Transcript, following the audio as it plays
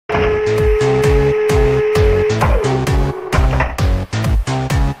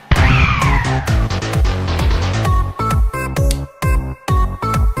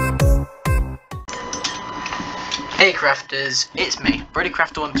Hey crafters, it's me,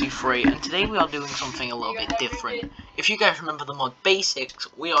 𝐌𝐀𝐴𝐂𝐔����, and today we are doing something a little bit different. If you guys remember the mod Basics,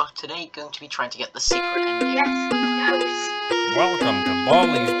 we are today going to be trying to get the secret ending. Welcome to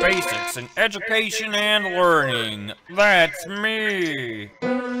Baldi's Basics in Education and Learning. That's me.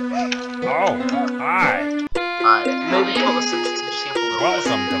 Oh, hi. Alright, maybe put the sensitivity up a little bit.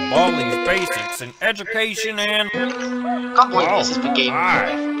 Welcome to Baldi's Basics in Education and... Can't believe this is the game.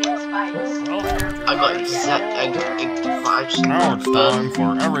 I got exact. Now it's time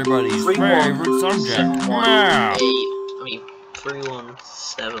for everybody's favorite subject, math.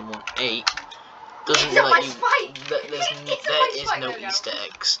 31718 doesn't let you. There is no Easter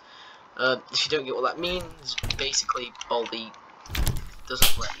eggs. If you don't get what that means, basically Baldi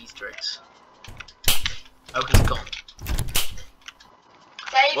doesn't let Easter eggs. Oh, he's gone.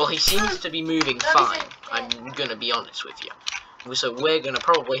 Well, he seems to be moving fine. I'm gonna be honest with you. So we're gonna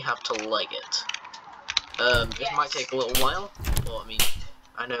probably have to leg it. This might take a little while, but I mean,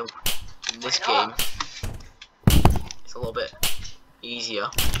 I know in this game it's a little bit easier.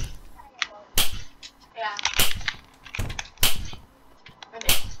 Yeah.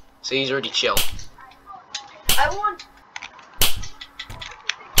 So he's already chill. I want.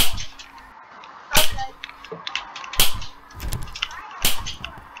 Okay.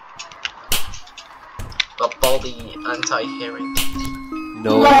 But Baldi anti-hearing.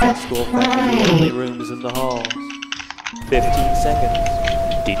 No school faculty, only rooms in the halls. 15 seconds.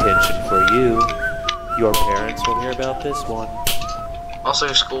 Detention for you. Your parents will hear about this one.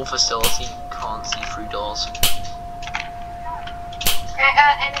 Also, school facility, can't see through doors.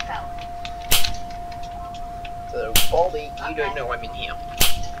 NFL. So, Baldi, you don't know I'm in here.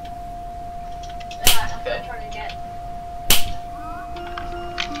 Okay. I'm trying to get.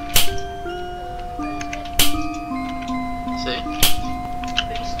 See?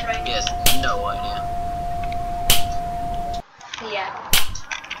 He has no idea. Yeah.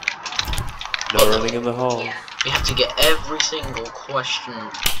 No running in the halls. Yeah. We have to get every single question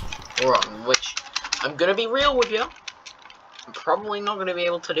wrong, which I'm gonna be real with you. I'm probably not gonna be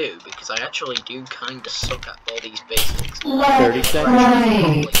able to do because I actually do kind of suck at all these basics. 30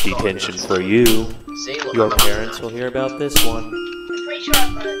 seconds. Detention for you. See, look, Your parents will hear about this one. I'm pretty sure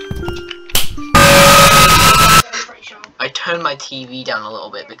I've got it. I turned my TV down a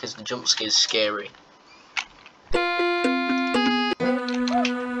little bit because the jump scare is scary. Oh,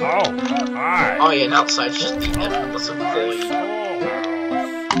 hi. Oh yeah, and outside's just the endless void.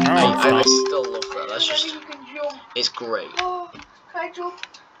 I still love that. That's just, it's great. Oh, can I jump?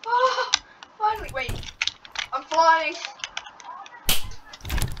 Oh, finally, wait. I'm flying.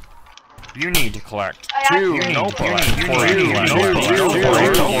 You need to collect I 2 actually- notebooks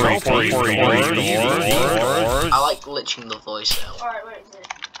I like glitching the voice out. Alright, where is it?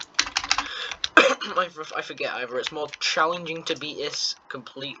 I forget either it's more challenging to beat this I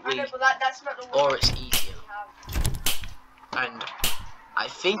completely, know, but that's not the one. or it's easier. And I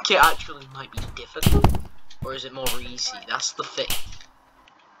think it actually might be difficult, or is it more easy? That's the thing.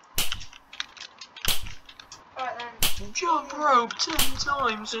 Alright then. Jump rope 10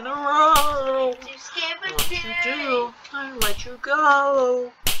 times in a row. You skip a What you do, I let you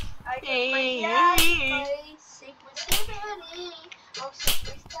go. I Hey, get my hey. secret security. Oh,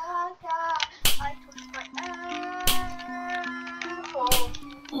 secret Gaga. I took my apple.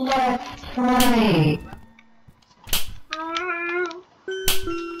 Left, right.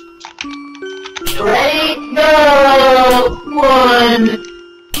 Ready, go! 1,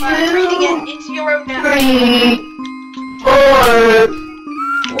 Alright, read again. It's your own now. 3, 4.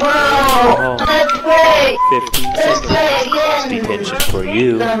 Whoa! Let's play! 15 Let's seconds. play again! Detention for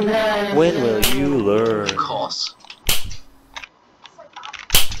you. When will you learn? Of course.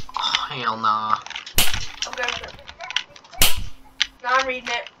 Oh, hell nah. I'm going for it. Now I'm reading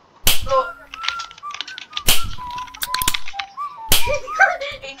it. Look.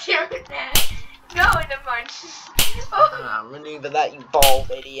 It's your own now. No, never mind. Oh, Ah, maneuver that, you bald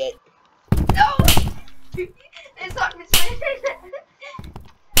idiot. no! It's not misleading.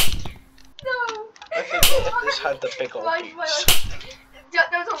 No! I forget if this had the big old Why- boots.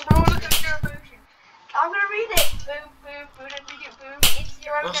 There's a roller coaster emotion. I'm gonna read it. Boom, boom, boom, boom, boom. It's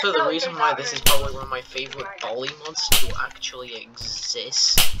your own Also, now. the No, it reason goes why out this is really probably one of my favorite Baldi mods to actually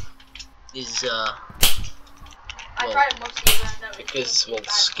exist is, I well, tried it mostly around though. because, well,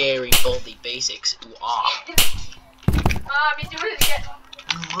 scary Baldi basics. Ooh, ah. He's doing it again.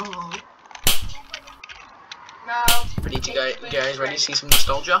 No. Ready to go, you guys ready to see some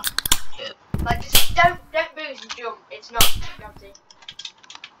nostalgia? Yeah. Like, just don't boost and jump. It's not gravity.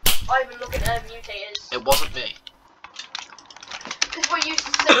 I even look at mutators. It wasn't me. because we're used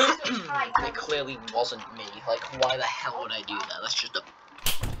to such high. It clearly wasn't me. Like, why the hell would I do that? That's just a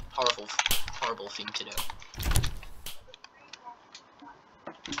horrible thing to do.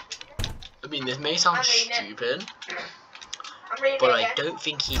 I mean, this may sound stupid, but I don't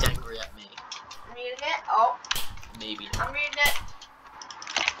think he's angry at me. I'm reading it. Oh. Maybe. I'm reading it.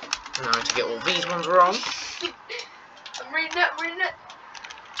 Now to get all these ones wrong. I'm reading it. I'm reading it.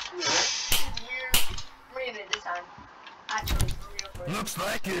 I'm reading it this time. Actually, for real. Looks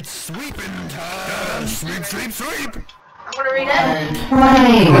like it's sweeping time. Sweep, sweep, sweep. I'm gonna read it.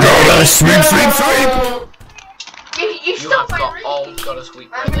 Gotta sweep, sweep, sweep. You You stop have my got reading. all got a sweep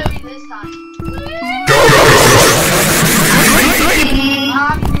I'm right gonna there. read this time.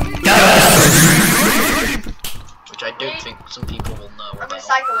 Which I don't think some people will know I'm gonna about.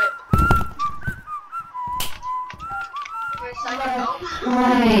 cycle it. I'm gonna cycle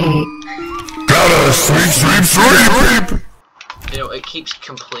it. Gotta sweep, sweep, sweep. You know, it keeps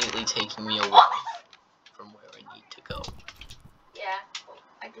completely taking me away from where I need to go. Yeah. Oh,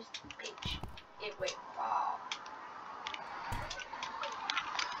 I just bitch. It went far.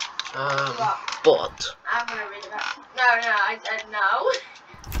 But I'm gonna read it out. No.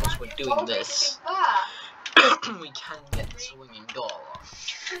 once we're doing Oh, this, it's far. we can get the swinging door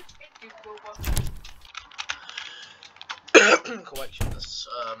collection. This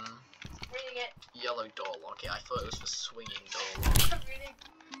Reading it. yellow door lock. Yeah, I thought it was for swinging door lock. I'm reading.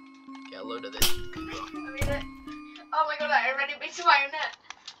 Get a load of this. I'm reading it. Oh my god, I already mixed my own net.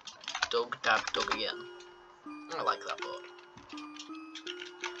 Dug, dab, dug again. I like that book.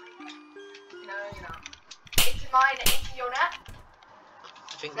 No, you're not. It's mine, it's your net.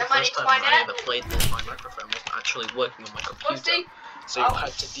 I think No, the mine, first it's time mine, I yeah. ever played this, my microphone wasn't actually working on my computer. Oopsie. So you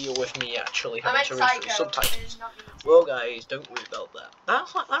had to deal with me actually I having meant to read through psycho. subtitles. Well guys, don't worry about that.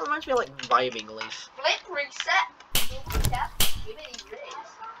 That reminds me of like Vibing Leaf. Flip, reset. Reset. Give it a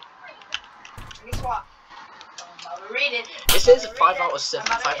raise. And guess what? I'm about to read it. It says I'm 5 about out of to 7.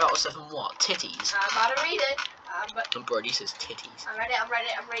 read it. 5 out of 7 what? Titties. I'm about to read it. And Brody says titties. I'm ready, I'm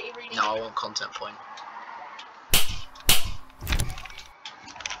reading No, it. I want content point.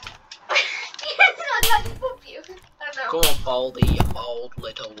 It's not that to book you. I don't know. Go on, Baldi, you old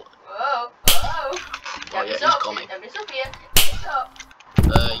little. Whoa. Oh yeah, he's coming. It's up here. It's up.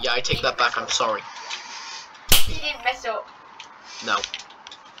 Yeah, I take that back. I'm sorry. You didn't mess up. No.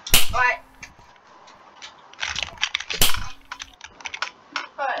 Alright.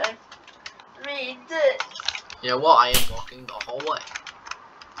 Alright then. Read this. You know what? I am walking the whole way.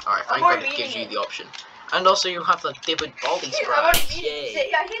 Alright, I'm thank already God it gives reading you it. the option. And also you have the dibbered Baldi I'm already sprites. reading it. Yay.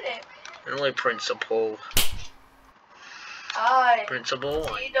 See, I hit it. Really, Principal. Aye. Principal,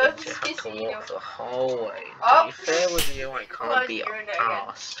 I See, don't think you have to see, walk the whole way. Oh. To be fair with you, I can't Well, be you're in it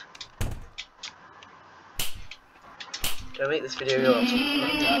asked. Can I make this video out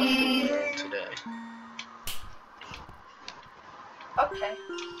today? Okay.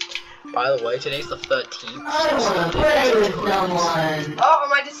 By the way, today's the 13th. I wanna play with someone. Oh,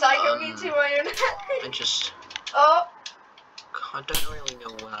 am I just cycling into my own I just... Oh. I don't really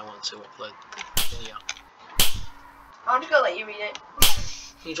know when I want to upload the video. I'm just gonna let you read it.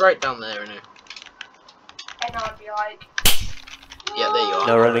 He's right down there, isn't he? And I'll be like... Yeah, there you are.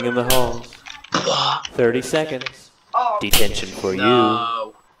 No running in the halls. What? 30 seconds. Oh. Detention for you.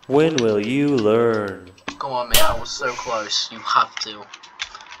 No. When will you learn? Go on, mate, I was so close. You have to.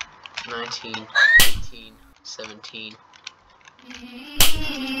 19, 18, 17.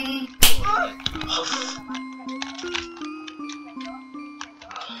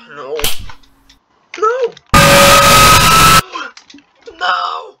 No. No!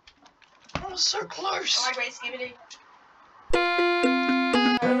 No! I was so close. Oh my great skibidi.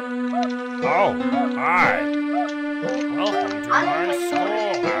 Oh, hi. Welcome to my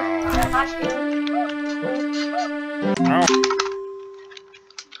schoolhouse. Oh.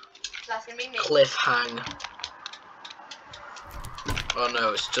 That's gonna be me. Cliffhang. Oh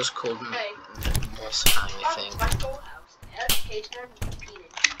no, it's just called Hey. Moss Hang, I think. My schoolhouse. Education and repeating.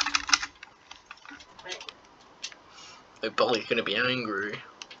 Wait, They're probably gonna be angry.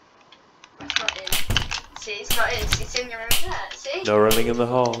 it's not in. See, it's not in. It's in your own net. See? No running in the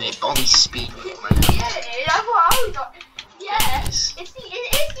halls. They probably speed Yeah, right now. that's what I always got. Yeah. Yes. It's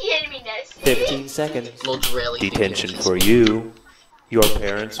the enemy net. See? 15 seconds. Blood's rarely Detention thinking for you. Your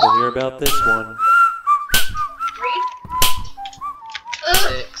parents will hear about this one. 3.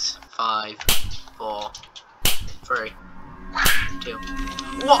 6, 5, 4, 3, 2,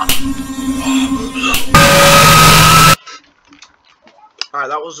 1. Alright,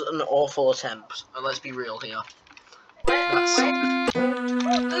 that was an awful attempt. And let's be real here. That's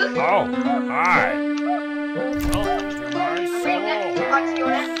Oh, hi. Welcome to my schoolhouse. back to your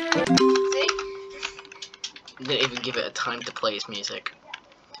net. See? Didn't even give it a time to play its music.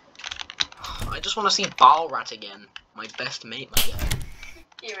 I just want to see Balrat again. My best mate, my guy.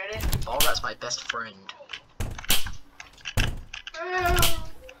 You ready? Balrat's my best friend.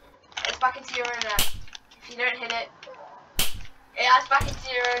 It's back into your own net. If you don't hit it, it's back into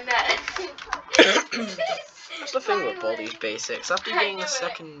your own net. That's the thing with Baldi's Basics. After getting a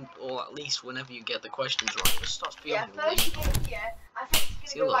second, or at least whenever you get the questions wrong, it starts feeling Yeah, first you get it here. I think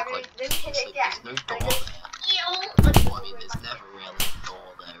it's See, gonna go look, back like, and then hit it again. there's no door there. Well, I mean, there's never really a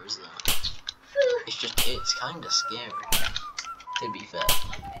door there, is there? It's kind of scary, to be fair.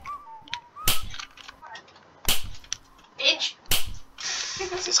 Bitch.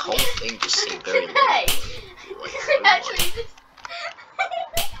 This whole thing just seemed very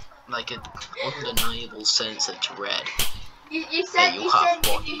like an undeniable sense of dread. You said if you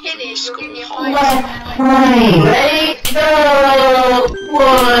hit it, you'll give me a point. Left, right, ready, go!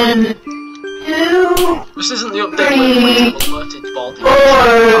 1, 2, This isn't the update where we alerted Baldi.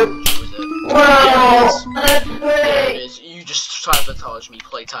 well, let's There play. it is. You just sabotaged me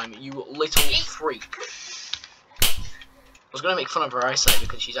playtime, you little freak. I was gonna make fun of her eyesight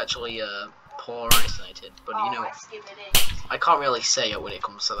because she's actually poor eyesighted, but you know, I can't really say it when it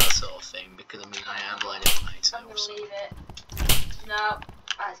comes to that sort of thing because I mean I am blind in my I'm gonna so. leave it. No,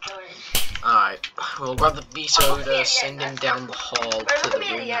 that's going. Alright, we'll grab the B-soda, send him down the hall to the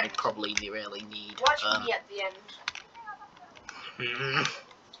room I probably really need. Watch me at the end.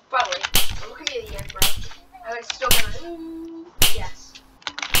 Probably. Look at me at the end, bro. Oh, it's still gonna. Yes.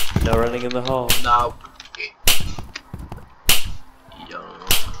 No running in the hall. No.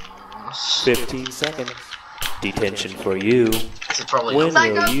 Yes. 15 seconds. Detention for you. This is probably When not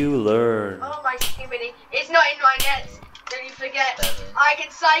will you learn? Oh my stupidity. It's not in my net. Don't you forget. I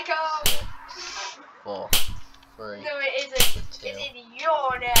can psycho. 4, 3, No, it isn't. It's in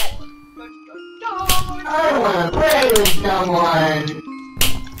your net. I wanna play with someone.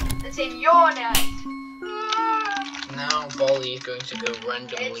 It's in your net. Now Baldi is going to go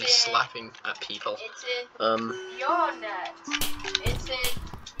randomly It's in. slapping at people. It's in your net. It's in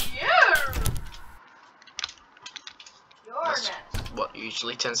your That's net. what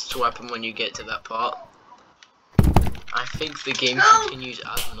usually tends to happen when you get to that part. I think the game continues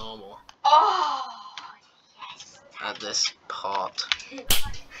as normal Oh, yes. at this part.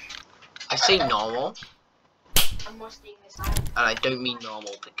 I say normal, I must eat this time. and I don't mean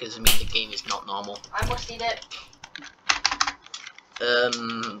normal because I mean the game is not normal. I must eat it.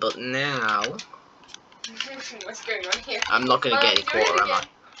 But now What's going on here? I'm not gonna get any quarter, am I?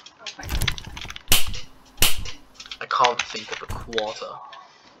 Okay. I can't think of a quarter.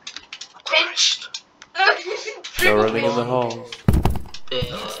 Pinch. No running in the hall.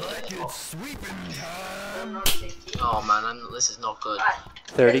 Oh man, this is not good.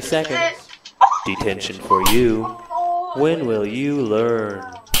 30 seconds. Detention for you. When will you learn?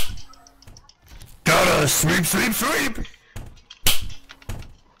 Gotta sweep, sweep, sweep!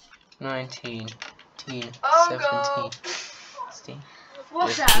 19, 18, Oh, 17, God. 16,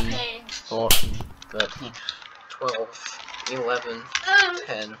 What's 15, happening? 14, 13, 12, 11,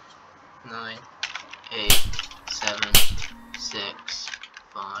 10, 9, 8, 7, 6,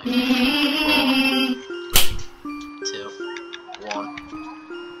 5, 4, 3, 2, 1.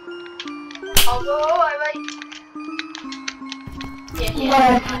 Oh, wait. Yeah.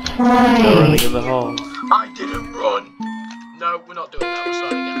 Left, No right. running in the hall. I didn't run! No, we're not doing that, we'll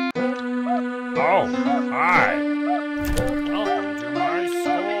start again. Oh, hi. Welcome to my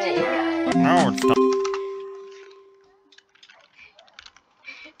school. No, it's not.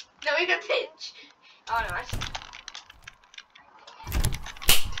 No, we can pinch. Oh, no,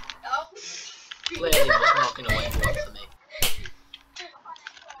 Oh. Clearly it was not going to win one for me.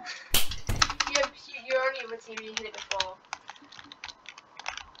 You're only able to see me hit it before.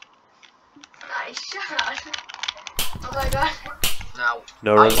 Nice shot. Oh my god. Now,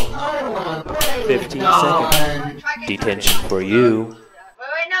 No running. I wanna play with 15 someone. seconds. Detention for you.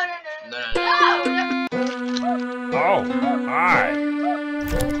 Wait, no. No. Oh, hi.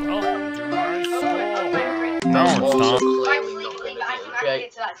 Welcome to my school. No, that's it's also not. clearly not going to be okay.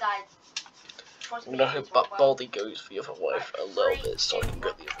 To that side. I'm going to hope that Baldi goes the other way for a little bit so I can go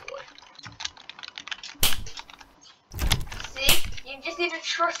the other way. See? You just need to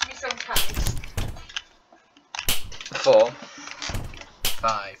trust me sometimes. 4,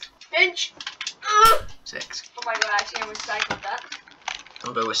 5, Pinch! 6. Oh my god, actually I recycled that.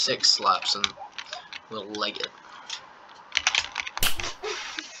 I'll go with 6 slaps and we'll leg it.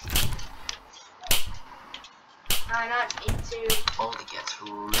 I'm not into... Baldi gets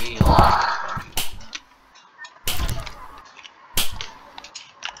real.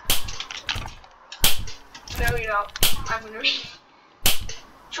 No, you're not. I'm gonna read.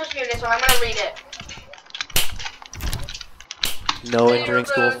 Trust me on this one. I'm gonna read it. No entering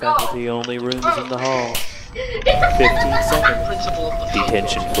school faculty, only rooms in the hall. 15 seconds. Principal of the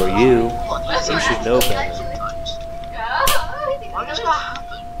Detention for you. You should know better. sometimes. Why does that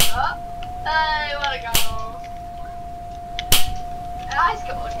happen? I wanna go. I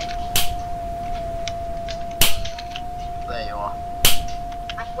scored. There you are.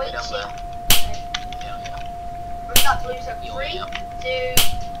 I'm Way waiting. down there. Yeah. Where's that blue? So Yeah, 3, yeah. 2,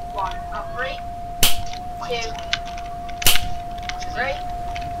 1. 3, 2, 3,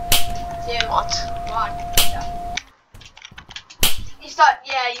 2, What? 1. Yeah. You start.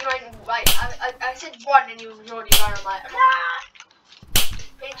 Yeah, you went right. I said 1 and you were already right. I'm like, ah!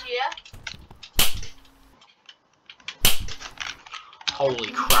 Pinch here.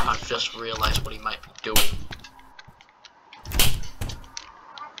 Holy crap, I've just realised what he might be doing.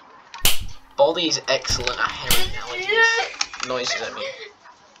 Baldi is excellent at hearing noises at me.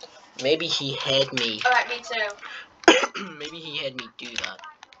 Maybe he heard me. Alright, me too. Maybe he heard me do that.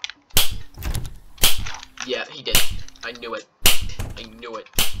 Yeah, he did. I knew it. I knew it.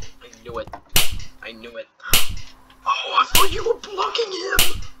 I knew it. I knew it. Oh, I thought you were blocking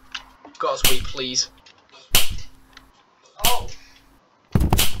him! God's way, please. Oh.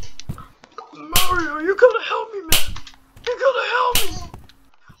 Mario, you gotta help me, man! You gotta help me!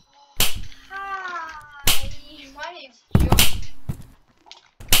 Hi, my name's John.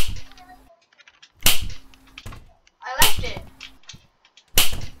 I left it.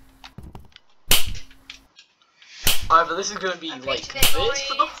 Either this is gonna be like this for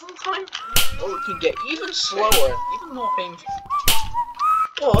the whole time, or it can get even slower, even more painful.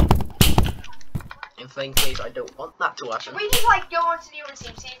 But in plain case, I don't want that to happen. Should we just like go on to the other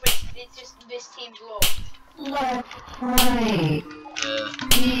team, see if it's just this team's law? Let's play.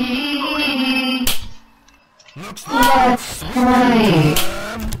 Let's play.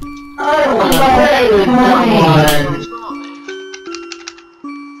 I wanna play with someone.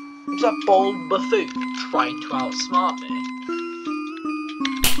 Who's that bold buffoon trying to outsmart me?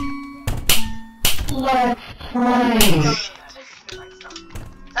 Let's play.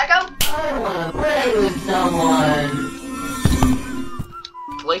 I go. I wanna play with someone.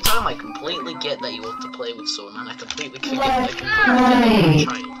 Playtime, I completely get that you want to play with someone, and I completely get that Let's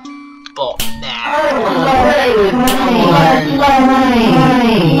you're a child. But I nah. wanna play with someone.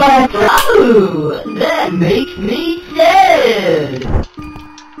 Oh, that makes me sad.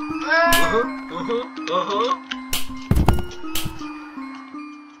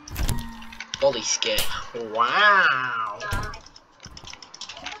 Baldi's scared. Wow.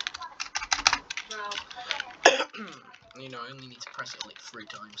 You know, I only need to press it like 3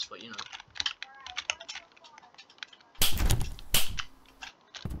 times, but you know.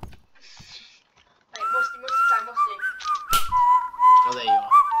 Musty. Oh, there you are.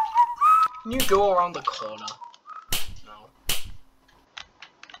 Can you go around the corner? No.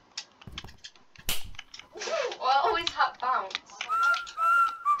 Ooh, I always have bounce.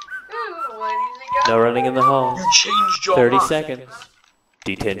 Ooh, where does it go? No running in the hall. You changed your 30 mind. seconds.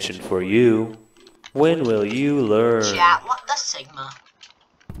 Detention for you. When will you learn? Chat, what the Sigma?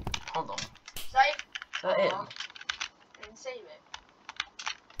 Hold on. Save. Is that it? And save it.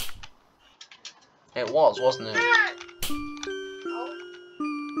 It was, wasn't it? Oh.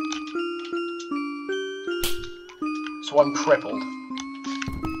 So I'm crippled.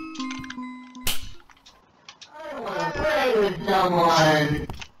 I wanna play with someone.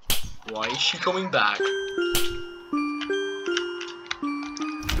 Why is she coming back?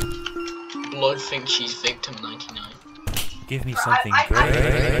 Blood thinks she's victim 99. Give me something I great. I don't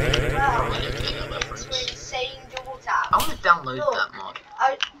get that reference. We're insane double tap. I want to download that mod.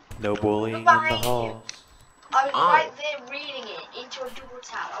 No bullying in the halls. I was right there reading it into a double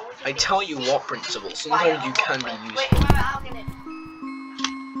tap. I tell you what, Principal, sometimes you can be useful. Wait, I'm gonna.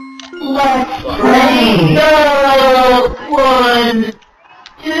 Let's play. Go. 1,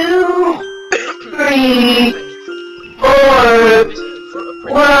 2, 3,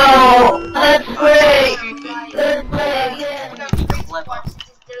 4. Wow, let's play. Let's play again.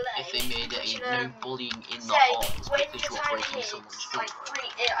 If they made it a no bullying in the halls because you're breaking someone's door.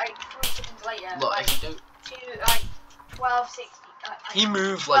 3 seconds later. Look, if you don't. 12:60. He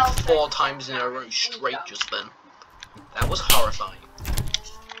moved like 4 times in a row straight just then. That was horrifying.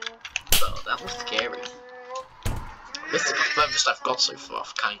 So that was scary. This is the furthest I've got so far,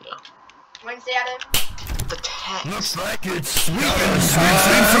 kinda. Wednesday, Adam. The text. Looks like it's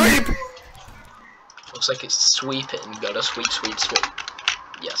sweep. Looks like it's sweep it and go to sweep.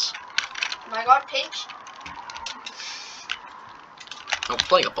 Yes. Oh my god, pinch. I was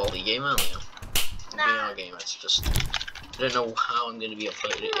playing a Baldi game earlier. No, VR game. It's just I don't know how I'm going to be able to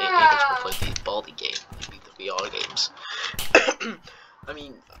upload the Baldi game, maybe the VR games. I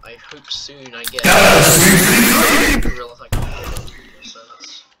mean, I hope soon I get. I realize I can't upload videos, so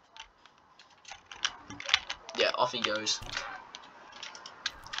that's. Yeah, off he goes.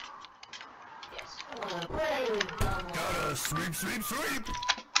 Sweep, sweep, sweep!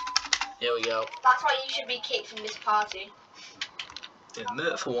 Here we go. That's why you should be kicked from this party.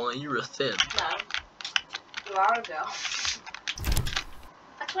 Admit for why you're a thin. No. You are a girl.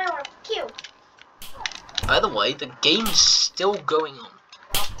 That's why I want to kill. By the way, the game's still going on.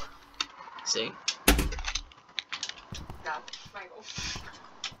 See? No, Michael.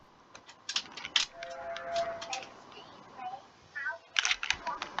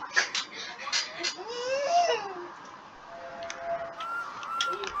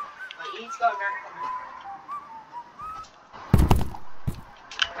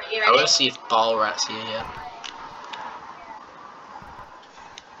 I want to see if Ball Rat's here yet.